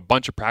going through a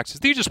bunch of practices,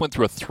 they just went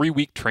through a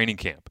 3-week training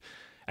camp.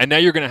 And now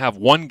you're going to have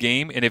one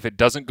game, and if it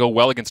doesn't go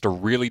well against a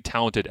really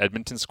talented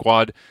Edmonton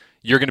squad,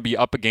 you're going to be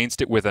up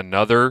against it with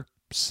another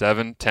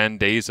 7-10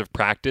 days of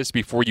practice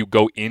before you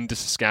go into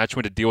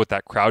Saskatchewan to deal with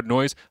that crowd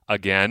noise.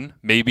 Again,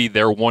 maybe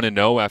they're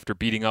 1-0 after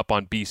beating up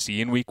on BC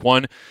in week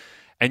 1.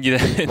 And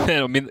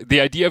the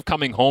idea of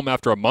coming home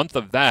after a month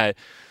of that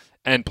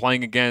and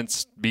playing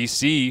against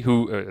BC,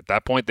 who at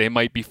that point they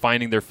might be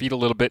finding their feet a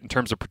little bit in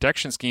terms of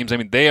protection schemes. I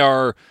mean,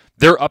 they're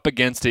up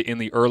against it in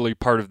the early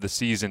part of the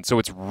season. So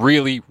it's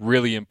really,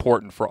 really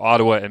important for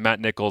Ottawa and Matt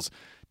Nichols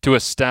to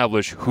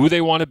establish who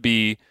they want to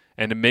be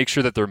and to make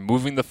sure that they're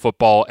moving the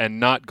football and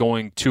not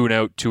going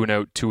 2-and-out,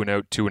 2-and-out,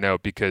 2-and-out,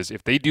 2-and-out. Because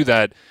if they do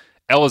that,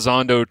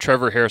 Elizondo,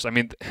 Trevor Harris, I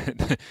mean,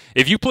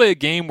 if you play a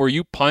game where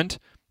you punt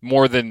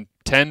more than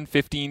 10,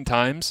 15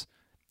 times,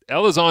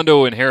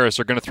 Elizondo and Harris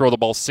are going to throw the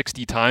ball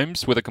 60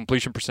 times with a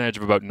completion percentage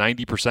of about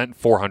 90%,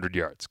 400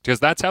 yards, because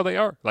that's how they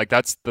are. Like,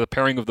 that's the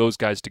pairing of those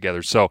guys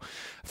together. So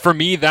for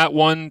me, that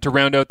one to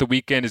round out the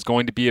weekend is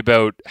going to be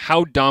about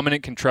how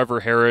dominant can Trevor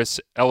Harris,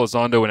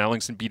 Elizondo, and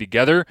Ellingson be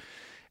together,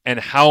 and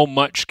how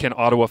much can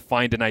Ottawa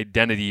find an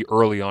identity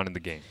early on in the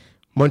game.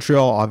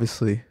 Montreal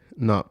obviously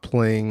not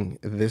playing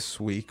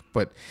this week,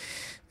 but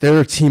they're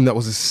a team that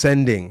was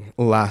ascending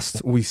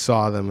last we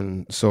saw them.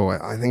 And so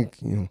I think,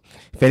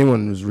 if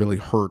anyone was really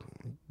hurt,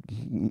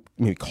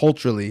 maybe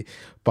culturally,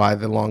 by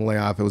the long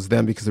layoff, it was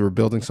them, because they were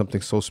building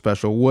something so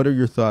special. What are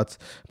your thoughts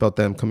about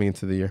them coming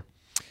into the year?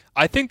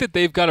 I think that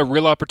they've got a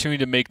real opportunity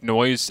to make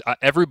noise.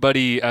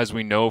 Everybody, as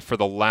we know, for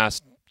the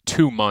last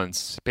 2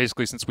 months,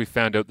 basically since we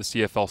found out the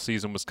CFL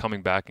season was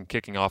coming back and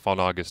kicking off on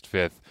August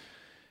 5th,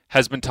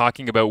 has been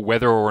talking about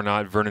whether or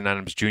not Vernon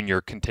Adams Jr.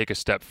 can take a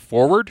step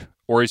forward,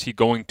 or is he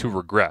going to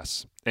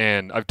regress?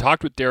 And I've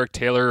talked with Derek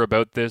Taylor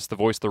about this, the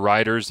voice of the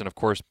Riders, and of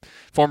course,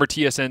 former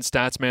TSN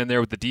stats man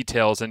there with the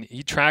details, and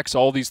he tracks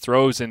all these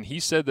throws, and he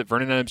said that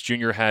Vernon Adams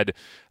Jr. had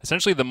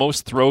essentially the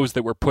most throws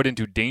that were put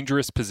into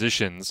dangerous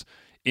positions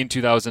in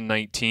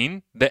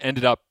 2019 that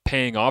ended up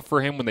paying off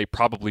for him when they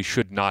probably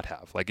should not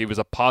have. Like, it was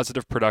a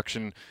positive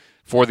production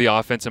for the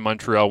offense in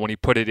Montreal when he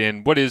put it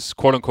in what is,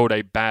 quote-unquote,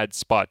 a bad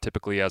spot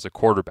typically as a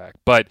quarterback.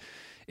 But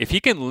if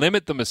he can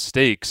limit the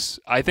mistakes,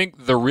 I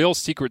think the real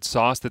secret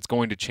sauce that's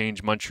going to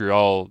change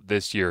Montreal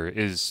this year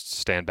is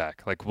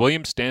Stanback. Like,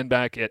 William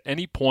Stanback, at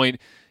any point,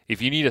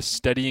 if you need a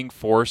steadying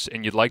force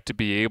and you'd like to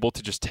be able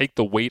to just take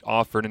the weight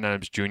off Vernon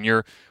Adams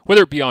Jr.,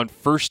 whether it be on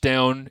first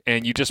down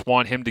and you just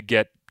want him to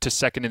get to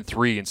 2nd and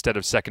 3 instead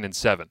of 2nd and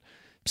 7,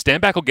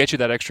 Stanback will get you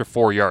that extra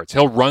 4 yards.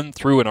 He'll run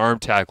through an arm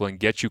tackle and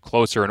get you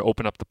closer and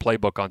open up the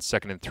playbook on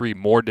 2nd and 3,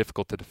 more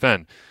difficult to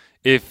defend.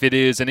 If it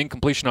is an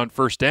incompletion on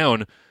first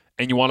down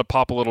and you want to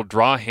pop a little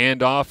draw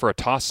handoff or a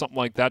toss, something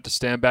like that, to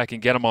Stanback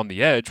and get him on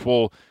the edge,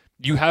 well,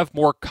 you have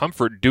more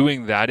comfort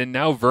doing that, and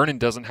now Vernon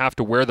doesn't have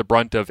to wear the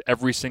brunt of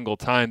every single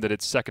time that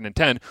it's 2nd and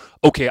 10,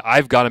 okay,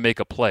 I've got to make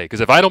a play,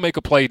 because if I don't make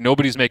a play,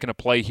 nobody's making a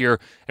play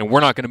here, and we're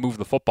not going to move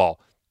the football.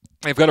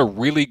 They've got a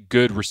really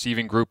good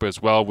receiving group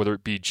as well, whether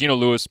it be Geno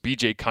Lewis,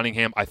 B.J.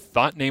 Cunningham. I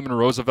thought Naaman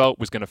Roosevelt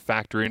was going to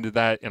factor into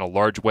that in a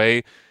large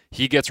way.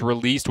 He gets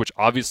released, which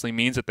obviously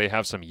means that they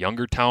have some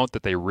younger talent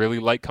that they really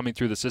like coming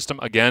through the system.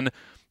 Again,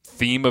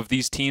 theme of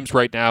these teams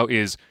right now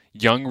is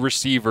young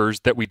receivers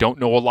that we don't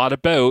know a lot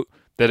about,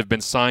 that have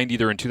been signed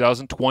either in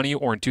 2020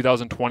 or in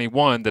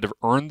 2021, that have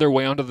earned their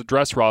way onto the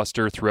dress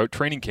roster throughout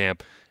training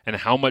camp, and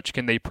how much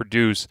can they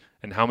produce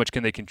and how much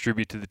can they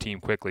contribute to the team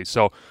quickly.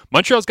 So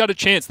Montreal's got a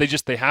chance.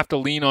 They have to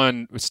lean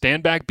on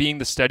Stanback being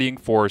the steadying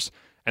force,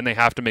 and they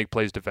have to make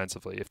plays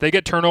defensively. If they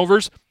get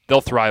turnovers,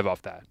 they'll thrive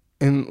off that.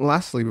 And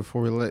lastly,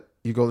 before we let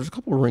you go, there's a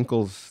couple of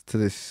wrinkles to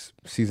this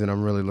season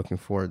I'm really looking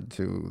forward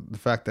to. The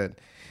fact that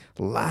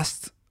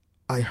last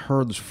I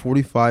heard there's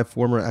 45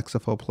 former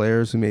XFL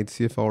players who made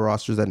CFL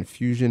rosters. That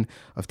infusion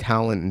of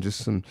talent and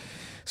just some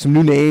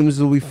new names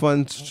will be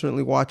fun to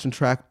certainly watch and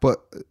track.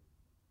 But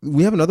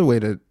we have another way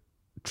to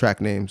track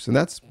names, and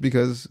that's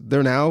because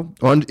they're now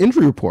on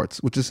injury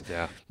reports, which is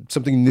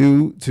something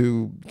new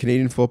to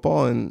Canadian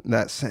football in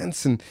that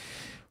sense, and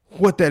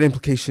what that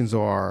implications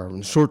are in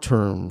the short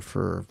term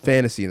for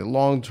fantasy and the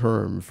long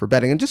term for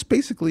betting, and just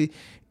basically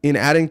in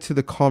adding to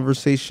the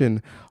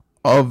conversation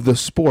of the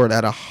sport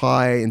at a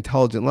high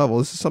intelligent level.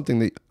 This is something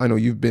that I know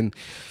you've been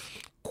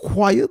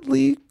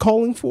quietly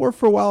calling for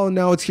a while, and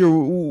now it's here.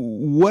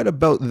 What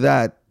about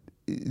that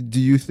do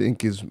you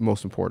think is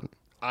most important?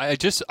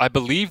 I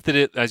believe that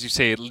it, as you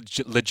say, it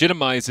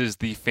legitimizes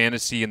the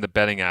fantasy and the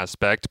betting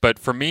aspect. But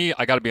for me,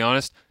 I got to be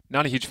honest,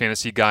 not a huge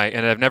fantasy guy,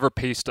 and I've never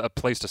placed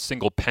a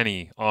single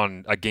penny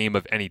on a game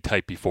of any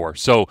type before.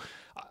 So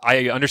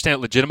I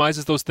understand it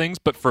legitimizes those things,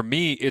 but for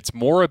me, it's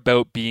more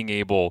about being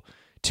able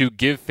to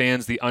give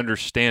fans the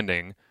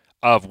understanding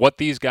of what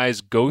these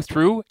guys go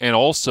through, and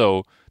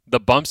also the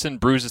bumps and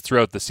bruises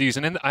throughout the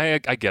season. And I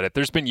get it.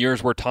 There's been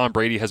years where Tom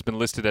Brady has been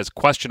listed as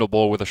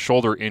questionable with a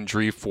shoulder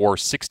injury for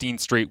 16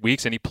 straight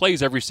weeks, and he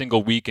plays every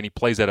single week, and he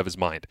plays out of his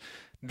mind.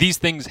 These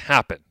things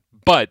happen.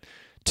 But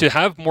to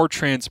have more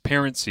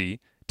transparency,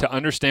 to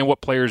understand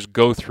what players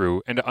go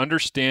through, and to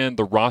understand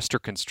the roster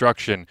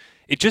construction,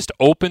 it just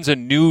opens a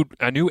new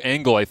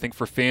angle, I think,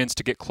 for fans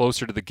to get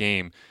closer to the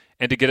game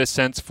and to get a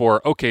sense for,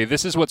 okay,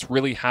 this is what's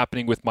really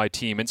happening with my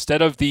team.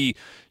 Instead of the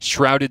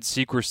shrouded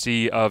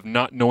secrecy of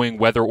not knowing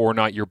whether or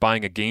not you're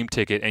buying a game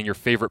ticket and your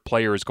favorite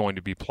player is going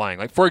to be playing.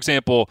 Like, for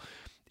example,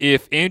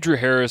 if Andrew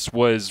Harris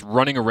was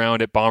running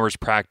around at Bombers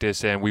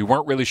practice and we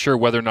weren't really sure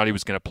whether or not he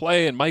was going to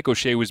play, and Mike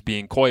O'Shea was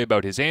being coy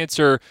about his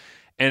answer,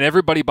 and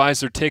everybody buys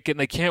their ticket and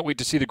they can't wait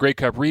to see the Grey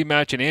Cup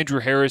rematch, and Andrew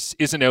Harris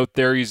isn't out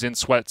there, he's in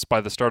sweats by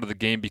the start of the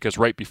game because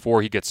right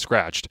before he gets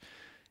scratched.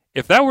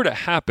 If that were to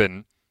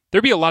happen,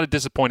 there'd be a lot of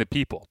disappointed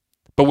people.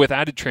 But with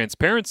added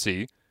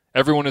transparency,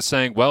 everyone is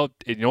saying, well,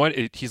 you know what,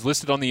 he's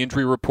listed on the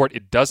injury report.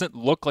 It doesn't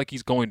look like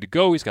he's going to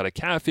go. He's got a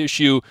calf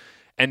issue.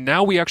 And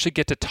now we actually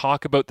get to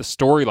talk about the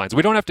storylines.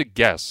 We don't have to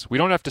guess. We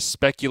don't have to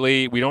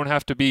speculate. We don't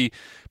have to be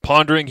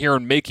pondering here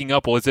and making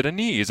up, well, is it a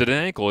knee? Is it an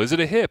ankle? Is it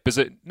a hip?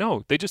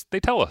 No, they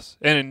tell us.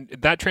 And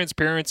that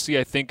transparency,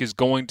 I think, is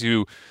going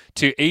to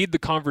aid the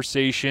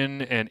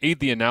conversation and aid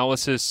the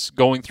analysis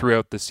going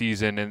throughout the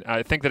season. And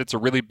I think that it's a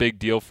really big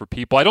deal for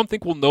people. I don't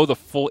think we'll know the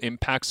full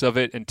impacts of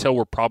it until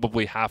we're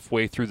probably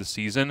halfway through the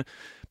season.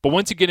 But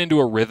once you get into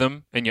a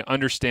rhythm and you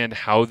understand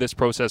how this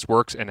process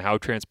works and how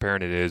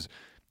transparent it is,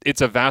 it's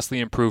a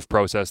vastly improved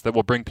process that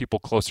will bring people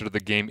closer to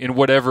the game in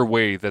whatever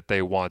way that they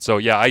want. So,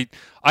 yeah,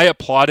 I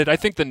applaud it. I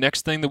think the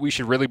next thing that we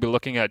should really be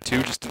looking at,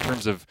 too, just in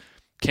terms of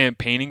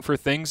campaigning for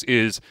things,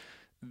 is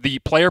the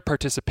player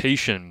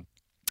participation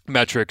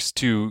metrics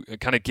to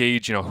kind of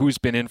gauge, who's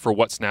been in for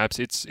what snaps.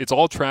 It's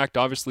all tracked,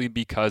 obviously,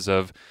 because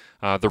of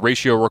the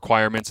ratio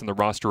requirements and the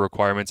roster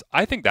requirements.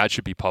 I think that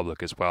should be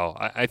public as well.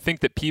 I think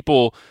that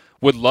people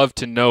would love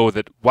to know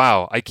that,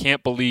 wow, I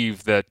can't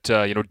believe that,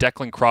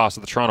 Declan Cross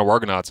of the Toronto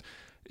Argonauts,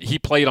 he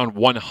played on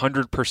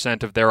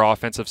 100% of their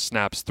offensive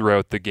snaps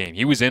throughout the game.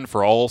 He was in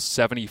for all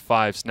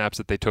 75 snaps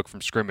that they took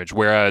from scrimmage,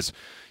 whereas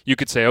you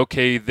could say,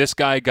 okay, this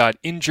guy got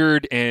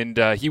injured and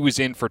he was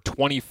in for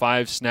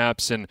 25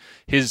 snaps and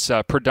his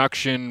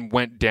production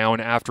went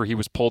down after he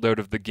was pulled out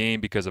of the game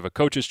because of a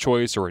coach's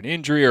choice or an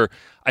injury. Or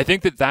I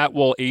think that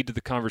will aid to the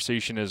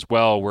conversation as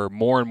well, where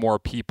more and more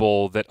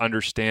people that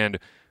understand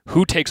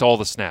who takes all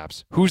the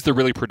snaps, who's the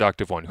really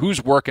productive one,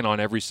 who's working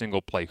on every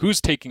single play, who's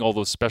taking all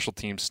those special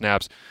team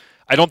snaps.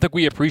 I don't think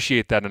we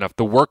appreciate that enough,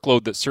 the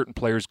workload that certain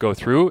players go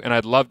through, and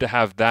I'd love to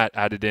have that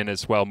added in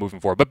as well moving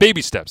forward. But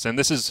baby steps, and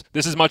this is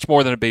much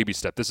more than a baby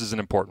step. This is an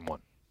important one.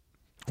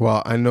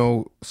 Well, I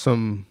know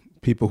some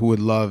people who would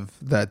love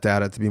that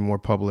data to be more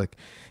public.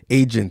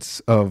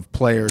 Agents of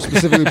players,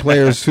 specifically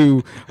players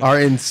who are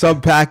in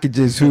sub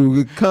packages,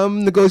 who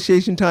come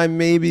negotiation time,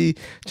 maybe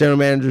general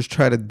managers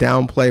try to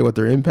downplay what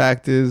their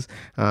impact is.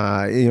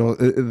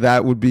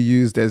 That would be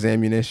used as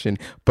ammunition.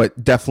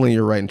 But definitely,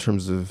 you're right in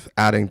terms of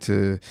adding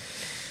to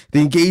the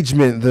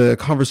engagement, the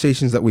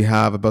conversations that we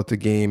have about the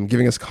game,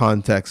 giving us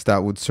context.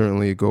 That would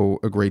certainly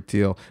go a great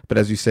deal. But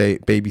as you say,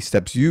 baby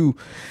steps. You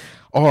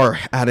are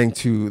adding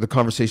to the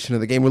conversation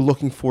of the game. We're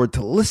looking forward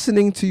to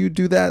listening to you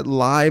do that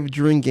live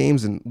during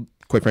games, and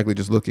quite frankly,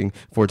 just looking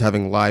forward to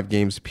having live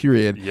games,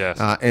 period. Yes.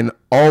 And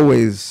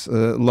always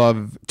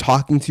love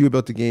talking to you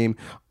about the game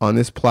on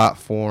this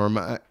platform.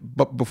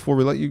 But before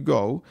we let you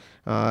go,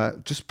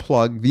 just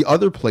plug the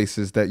other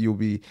places that you'll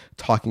be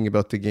talking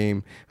about the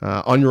game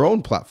on your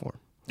own platform.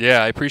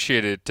 Yeah, I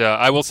appreciate it.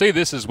 I will say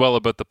this as well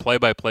about the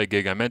play-by-play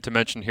gig. I meant to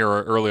mention here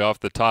early off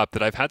the top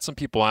that I've had some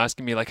people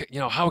asking me, like,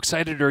 how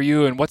excited are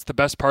you and what's the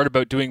best part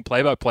about doing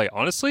play-by-play?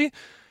 Honestly,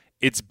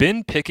 it's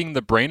been picking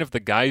the brain of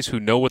the guys who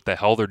know what the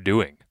hell they're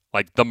doing.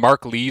 Like the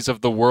Mark Lees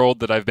of the world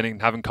that I've been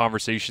having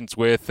conversations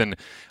with, and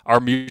our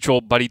mutual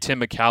buddy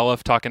Tim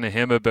McAuliffe, talking to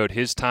him about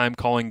his time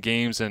calling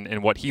games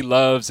and what he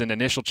loves and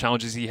initial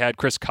challenges he had.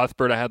 Chris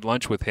Cuthbert, I had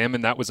lunch with him,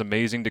 and that was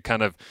amazing to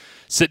kind of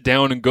sit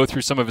down and go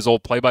through some of his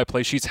old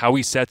play-by-play sheets, how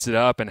he sets it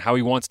up and how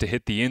he wants to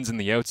hit the ins and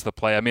the outs of the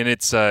play. I mean,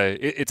 it's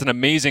an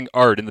amazing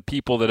art, and the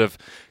people that have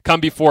come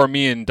before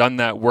me and done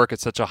that work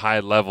at such a high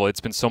level, it's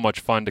been so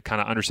much fun to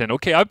kind of understand,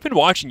 okay, I've been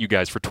watching you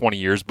guys for 20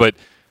 years, but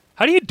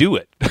how do you do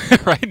it,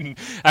 right? And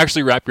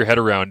actually wrap your head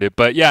around it.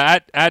 But yeah,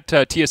 at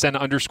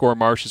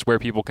TSN_Marsh is where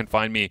people can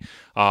find me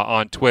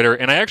on Twitter.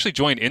 And I actually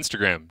joined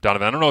Instagram,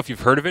 Donovan. I don't know if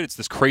you've heard of it. It's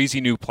this crazy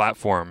new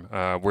platform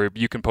where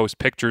you can post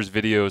pictures,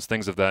 videos,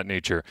 things of that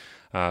nature.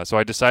 So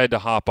I decided to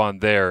hop on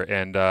there.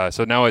 And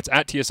so now it's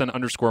at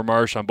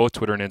TSN_Marsh on both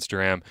Twitter and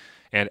Instagram.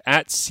 and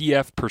at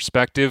CF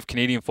Perspective,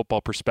 Canadian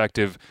Football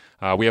Perspective.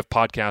 We have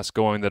podcasts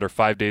going that are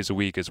 5 days a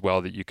week as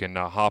well that you can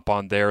hop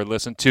on there,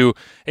 listen to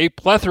a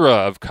plethora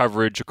of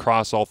coverage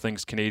across all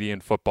things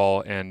Canadian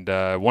football. And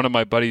one of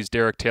my buddies,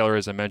 Derek Taylor,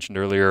 as I mentioned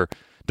earlier,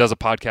 does a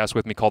podcast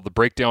with me called The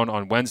Breakdown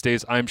on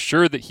Wednesdays. I'm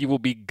sure that he will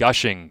be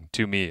gushing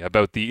to me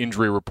about the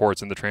injury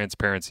reports and the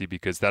transparency,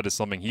 because that is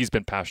something he's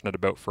been passionate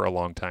about for a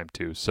long time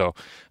too. So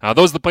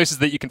those are the places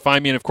that you can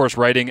find me, and of course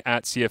writing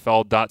at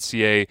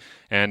cfl.ca.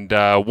 And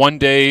one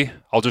day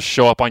I'll just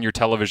show up on your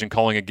television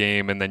calling a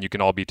game, and then you can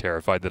all be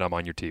terrified that I'm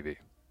on your TV.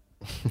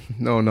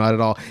 No, not at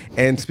all.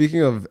 And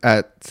speaking of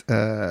at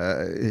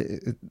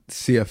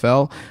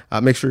CFL,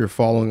 make sure you're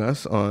following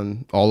us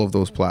on all of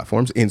those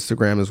platforms,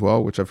 Instagram as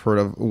well, which I've heard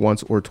of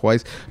once or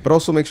twice. But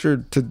also make sure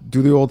to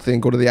do the old thing,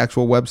 go to the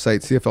actual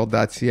website,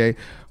 cfl.ca,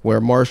 where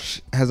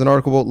Marsh has an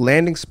article about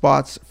landing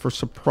spots for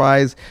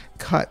surprise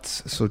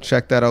cuts. So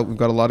check that out. We've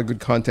got a lot of good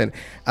content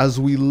as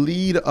we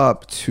lead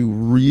up to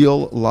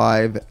real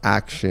live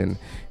action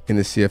in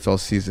the CFL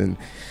season.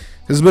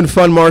 This has been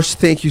fun, Marsh.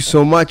 Thank you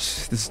so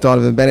much. This is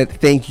Donovan Bennett.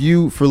 Thank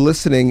you for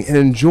listening, and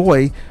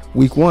enjoy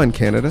Week 1,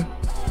 Canada.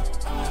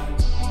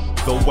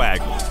 The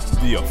Waggle,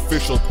 the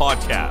official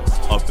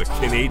podcast of the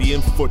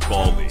Canadian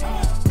Football League.